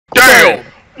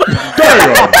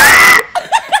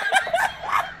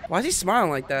is he smiling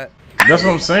like that? That's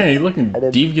what I'm saying. He's looking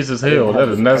devious as hell. That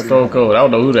is not Stone Cold. I don't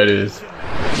know who that is.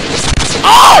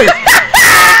 Oh! Shit!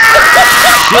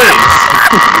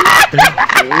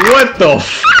 What the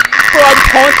f? Bro, I'm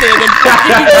punching and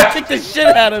fucking kick the shit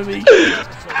out of me.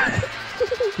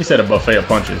 He said a buffet of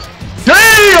punches.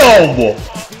 Damn!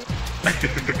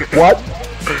 What?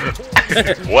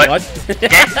 What?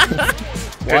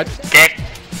 What? Kick.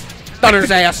 Stutter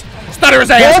his ass! Stutter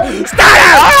his ass!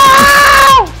 Stutter!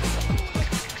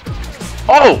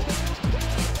 Oh!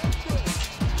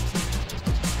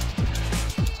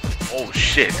 Oh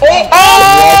shit! Oh!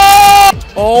 Oh!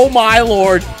 Oh my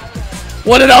lord!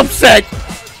 What an upset!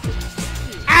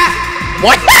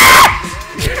 What?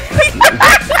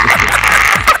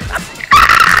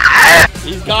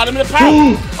 He's got him in the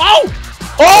pound. Oh!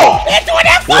 Oh! They're doing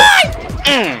that fight!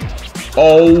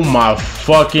 Oh my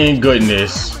fucking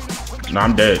goodness! Nah,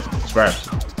 I'm dead. Scraps.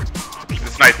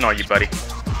 It's nice knowing you, buddy.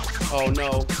 Oh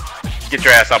no! Get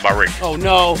your ass out my ring. Oh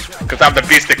no! Cause I'm the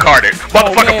beast incarnate.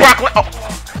 Motherfucker, Brock. Oh.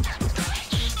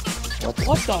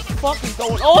 What the fuck is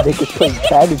going on? They could play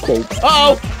patty cake. Uh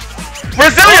oh!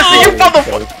 Resiliency, you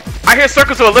motherfucker! I hear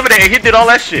Circus to eliminate and he did all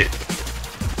that shit.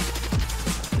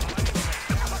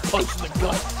 Punch in the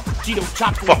gut. Cheeto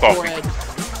chop to Fuck the off. forehead.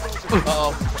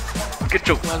 Uh-oh. Get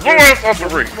your ass off the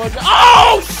ring.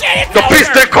 Oh shit! The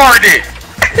beast incarnate!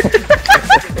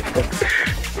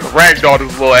 Ragdolled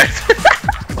his little ass.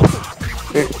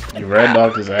 You red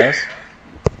dogged his ass?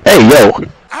 Hey, yo.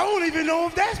 I don't even know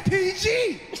if that's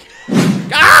PG.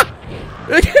 Ah!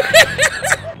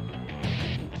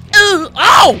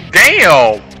 Oh!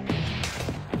 Damn!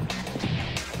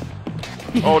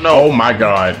 Oh no. Oh my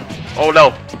god. Oh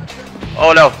no.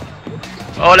 Oh no.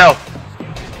 Oh no.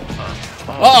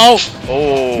 Uh-oh!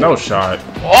 Oh. No shot.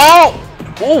 Oh!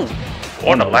 Ooh!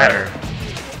 On the ladder.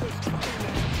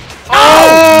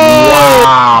 Oh!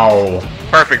 Wow!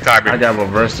 Perfect timing. I got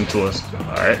reversed into us.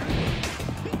 Alright.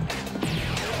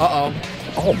 Uh-oh.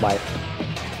 Oh my.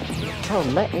 Bro,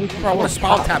 let me. Bro, what a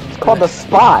spot tap. It's called the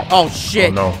spot. Oh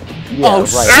shit. Oh no. Yeah, Oh, right.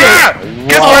 shit. Ah!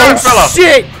 Get Oh the fella.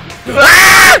 shit!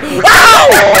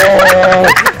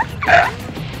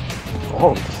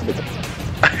 Oh,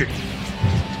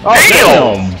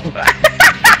 Damn!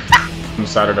 I'm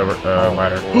inside of the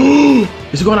ladder.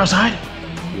 Is he going outside?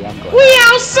 yeah, I'm going. We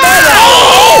outside!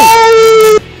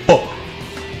 Oh!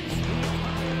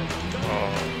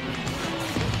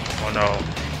 Oh no.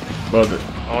 Bro,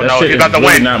 Oh no, he's about to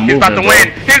win. He's about to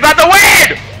win. He's about to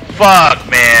win! Fuck,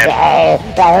 man.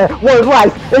 Word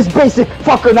life is basic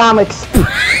fuckonomics.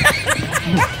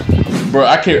 Bro,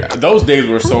 I can't. Those days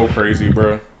were so crazy,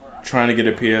 bro. Trying to get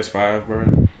a PS5, bro.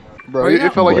 Bro,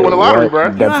 it felt like you won a lottery,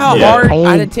 bro. You know how hard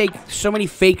I had to take so many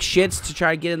fake shits to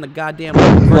try to get in the goddamn...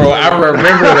 Bro, I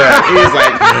remember that. He was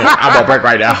like, I'm gonna break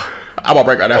right now. I'm gonna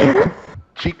break right now.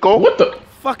 Chico? What the?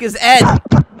 Fuck is Ed?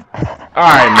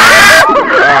 Alright, man.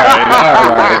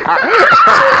 Alright.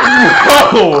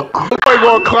 Oh! I'm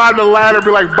gonna climb the ladder and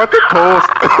be like, bucket toast.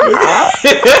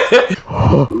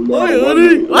 Oh,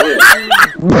 man.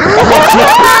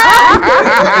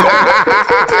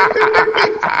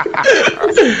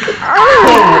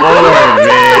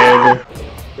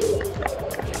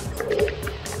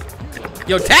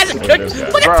 Yo, Taz is cooked.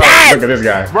 Look Bro, at Taz! Look at this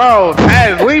guy. Bro,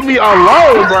 Taz, leave me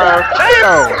alone, bro.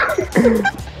 Damn.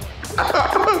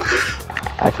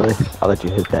 Actually, I'll let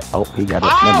you hit that. Oh, he got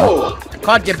it. Never.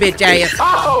 Caught your bitch ass.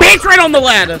 Bitch right on the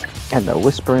ladder. And the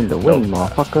whisper in the wind,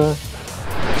 motherfucker.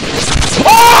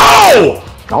 Oh!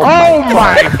 Oh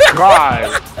my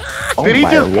god. Oh Did he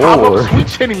my just pop lord. up sweet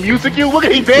chin and music you? Look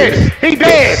at he dead. He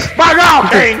dead. My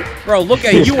god, King. Bro, look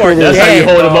at you are That's how you dead,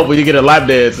 hold bro. him up when you get a lap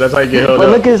dance. That's how you get held But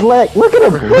up. look at his leg. Look at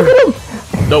him. Look at him.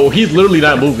 No, he's literally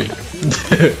not moving.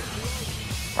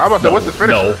 I'm about to say, what's the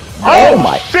finish? No. Oh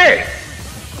my- shit.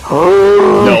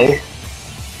 No.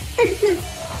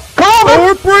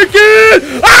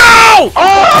 Heartbreaking! Ow!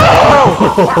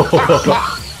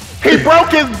 Oh! He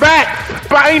broke his back.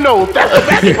 Bino. That's the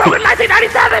best he broke in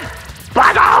 1997.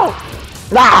 Bino.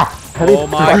 Nah. Oh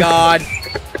my god.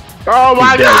 Oh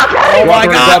my god. Oh my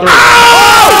god.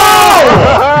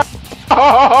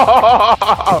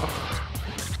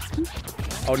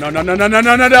 Oh no no no no no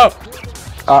no no no.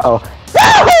 Uh-oh.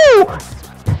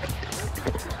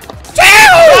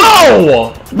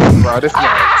 Oh! Bro, this man.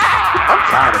 I'm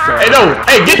tired of Hey, no.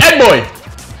 Hey, get Ed Boy.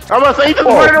 I'm gonna say he just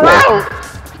running around.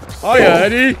 Oh yeah,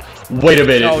 Eddie. Wait a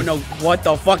minute. Oh no, what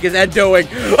the fuck is Ed doing?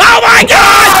 Oh my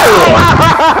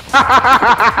god!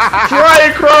 Try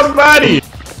and cross body.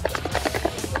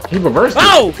 He reversed it.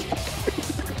 Oh!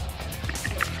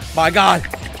 My god.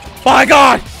 My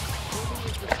god.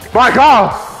 My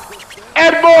god.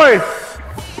 Ed boy.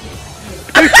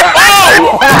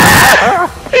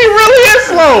 He really is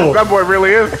slow. That boy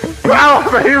really is.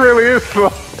 Oh, he really is slow.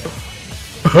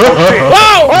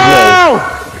 Whoa! Oh!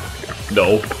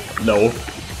 No. No.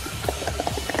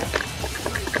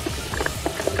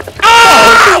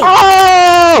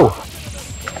 Oh!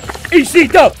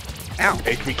 EC up. Ow.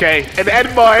 HBK and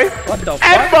Ed boy. What the fuck?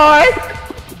 Ed boy.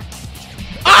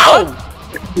 Oh!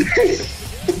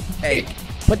 Hey,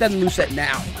 put that in the new set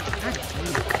now.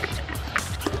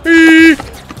 Hit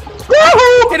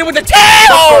it with the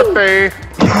tail! Birthday.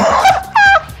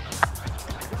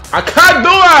 I can't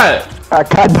do it. I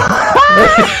can't.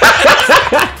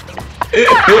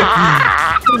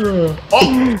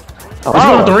 Oh. Is he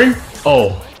on the ring?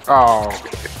 Oh. Oh.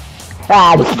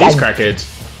 These crackheads.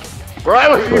 Right,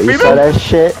 You saw that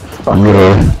shit?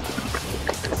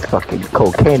 Fucking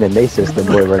cocaine in they system,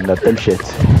 boy, running up them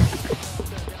shits.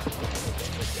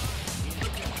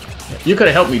 You could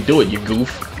have helped me do it, you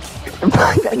goof.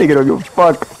 That nigga don't give a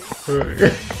fuck.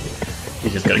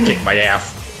 He's just gonna kick my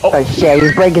ass. Oh, Oh shit,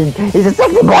 he's breaking. He's a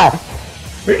sexy boy.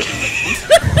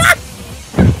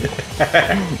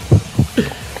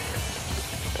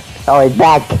 Oh, he's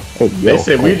back. Hey, yo, they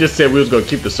said we just said we was gonna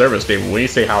keep the server stable. We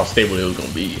didn't say how stable it was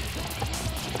gonna be.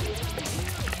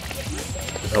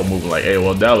 This whole moving like, hey,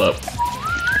 well, dial up.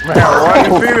 Man,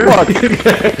 why you see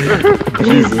this?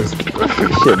 Jesus.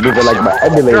 Shit, moving like my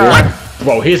emulator.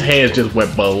 Bro, his hands just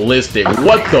went ballistic.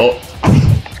 What the?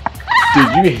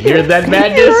 Did you hear that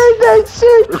madness? I heard that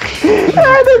shit. I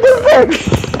heard that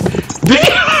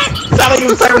Sound like he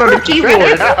was typing on the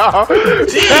keyboard.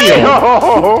 Damn.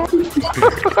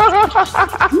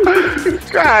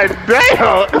 God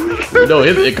damn. You know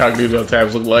his incognito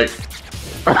tabs look like.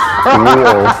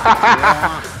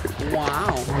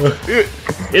 Wow.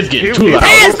 It's getting too loud.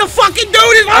 Hey, it's the fucking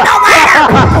dude is on the way!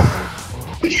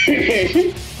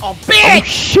 Oh, Oh bitch!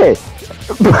 shit.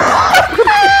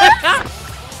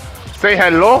 Say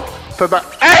hello to the.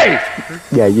 Hey!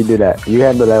 Yeah, you do that. You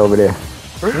handle that over there.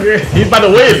 He's about to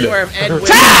win.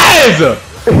 Taz!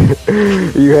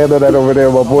 You handle that over there,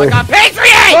 my boy. I got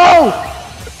Patriot! Oh!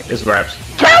 It's raps.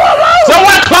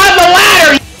 Someone climb the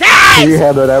ladder! Taz! You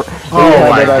handle that. Oh you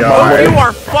my handle that, God. You boy.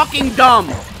 are fucking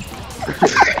dumb. You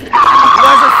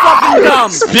guys are fucking dumb.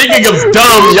 Speaking of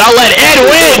dumb, y'all let Ed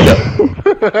win!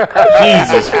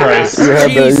 Jesus Christ. You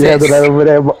handle that over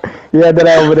there. You handle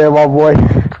that over there, my boy.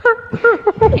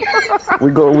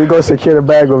 we go secure the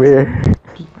bag over here.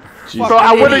 So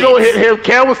I went to go hit him.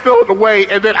 Cam was still in the way,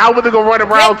 and then I went to go run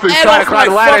around to try to climb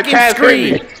the ladder and Taz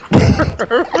hit me.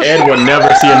 Ed will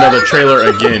never see another trailer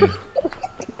again.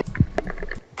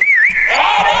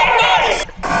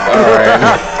 Alright.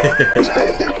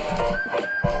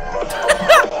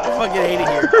 I fucking hate it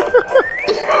here.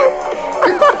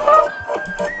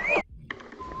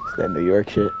 It's that New York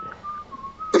shit.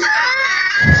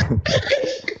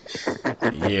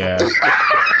 Yeah.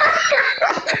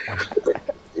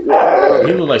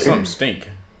 He look like something stink.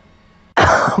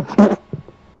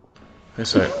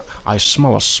 It's like, I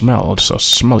smell a smell. It's a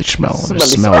smelly smell. And it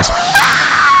smells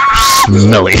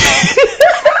smelly.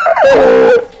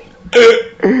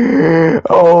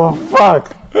 Oh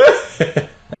fuck.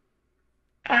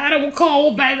 Adam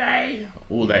Cole, baby.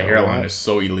 Ooh, that hairline is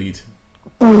so elite.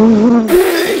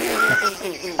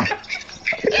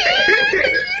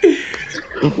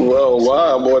 Well,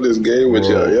 why I'm on this game with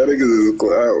y'all? Y'all niggas is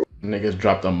clown. Niggas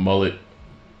dropped a mullet.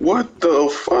 What the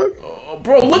fuck? Oh,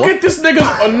 bro, look at this nigga.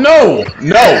 No.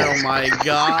 Oh my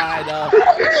god.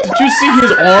 Did you see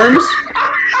his arms?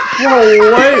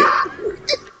 Bro, what?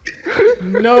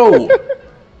 No.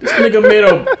 This nigga made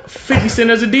a 50 Cent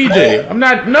as a DJ. I'm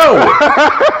not, no.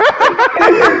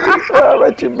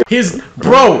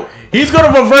 Bro, he's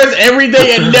gonna reverse every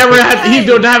day and never have, he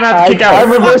don't have to kick out. I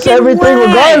reverse everything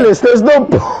regardless. There's no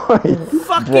point.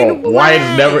 Fucking Bro,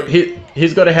 Wyatt's never,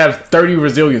 he's gonna have 30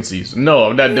 resiliencies. No,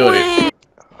 I'm not doing it.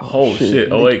 Oh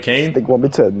shit. Oh wait, Kane? They want me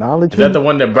to acknowledge Is that the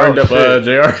one that burned up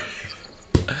JR?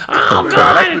 Oh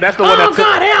god! That's the one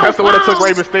that took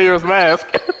Rey Mysterio's mask.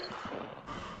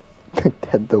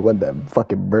 That's the one that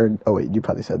fucking burned. Oh wait, you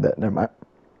probably said that. Never mind.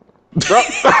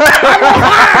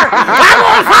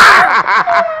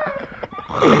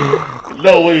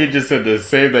 No way, you just said the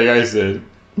same thing I said.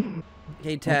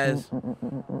 Hey Taz.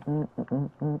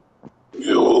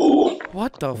 Yo.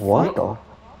 What the What fuck?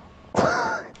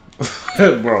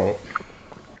 the? Bro,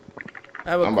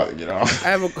 I'm I'm about to get off. I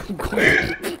have a What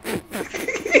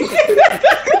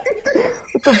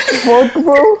the fuck,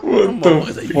 bro? What the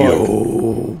fuck?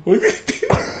 Yo.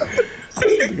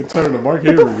 You can turn the Mark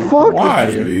Henry. What the fuck? Why?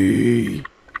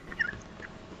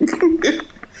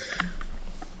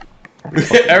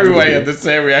 Everybody had the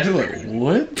same reaction. Like,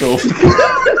 what the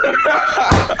fuck?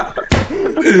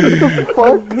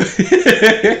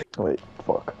 Wait,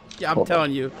 fuck. Yeah, I'm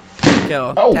telling you.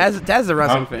 Kel, Oh. Taz is a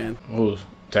wrestling fan. Who's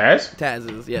Taz? Taz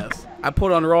is, yes. I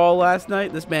put on Raw last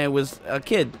night. This man was a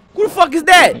kid. Who the fuck is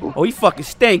that? Oh, he fucking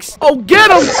stinks. Oh, get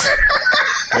him!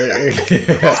 Get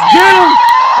him!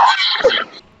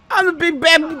 I'm the big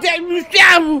bad.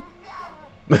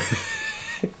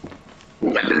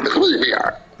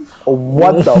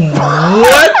 What the?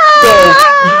 What the?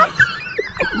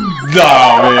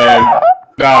 Nah, man.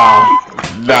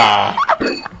 Nah.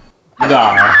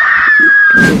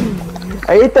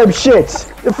 I ate them shits.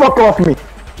 The fuck off me.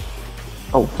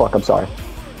 Oh fuck, I'm sorry.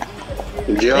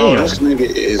 Yo, this nigga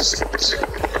is.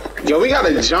 Yo, we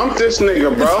gotta jump this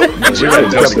nigga, bro. We gotta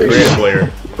jump the grand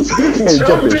player.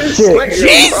 Jump this shit.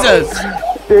 Jesus!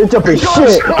 They're jumping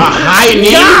shit. A high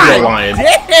knee God lion.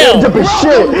 They're damn! jumping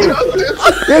shit.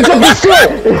 They're jumping shit.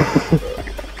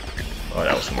 Oh,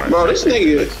 that was smart. Bro, this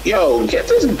nigga, yo, get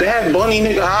this Bad Bunny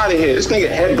nigga out of here. This nigga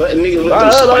headbutting nigga with them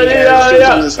yeah. spike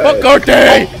on his head. Fuck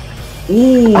birthday!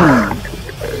 Ooh.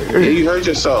 Yeah, you hurt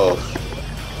yourself.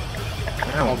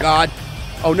 Oh God!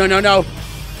 Oh no!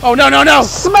 Oh no!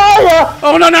 Smile.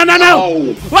 Oh no!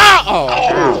 Oh, Wow!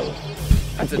 Oh!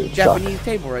 That's a Japanese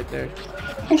table right there.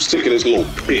 I'm sick of this little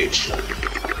bitch.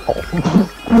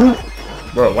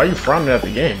 Bro, why you frowning at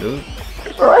the game, dude?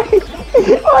 Right?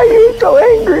 Why are you so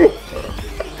angry?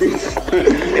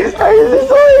 Why are you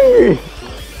so angry?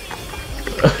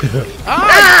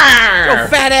 Ah! Yo,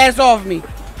 fat ass off me!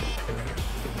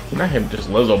 Not him just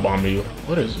Lizzo bombing you.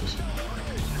 What is this?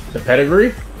 The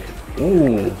pedigree?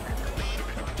 Ooh.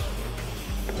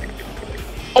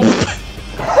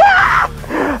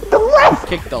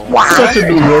 Kick the Such a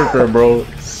New Yorker, bro.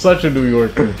 Such a New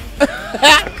Yorker.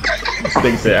 This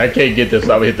thing said, I can't get this,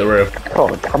 so I'm gonna hit the ref.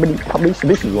 Oh, how many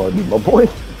submissions you want to do, my boy?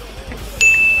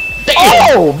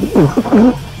 Oh!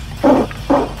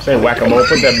 Say whack-a-mole,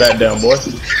 put that bat down, boy.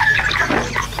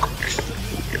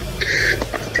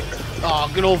 Oh,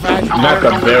 good old fashioned. Not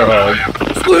the bear hug.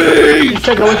 Squeeze!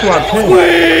 Take a look at my pen.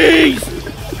 Squeeze!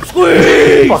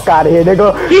 Squeeze! Fuck out of here,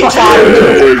 nigga. Fuck out of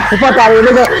here, nigga. Fuck out of here,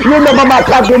 nigga. You know about my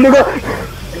pocket, nigga.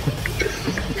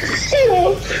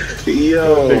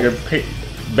 Yo.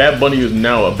 Nigga, Bad Bunny is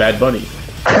now a bad bunny.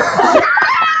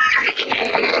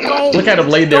 Look at him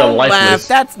laid there Don't laugh. lifeless.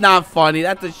 That's not funny.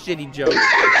 That's a shitty joke.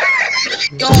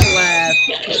 Don't laugh.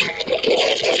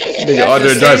 Nigga,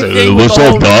 Andre That's the Johnson. same thing with the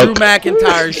whole Drew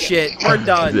McIntyre shit. We're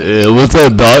done. What's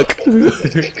up, Doc?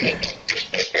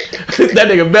 That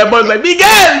nigga Bad Bunny's like,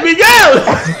 Miguel!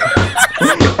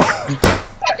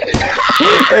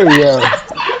 Hey, yeah.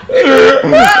 Hey,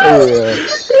 yeah.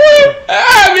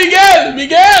 Ah,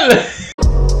 Miguel!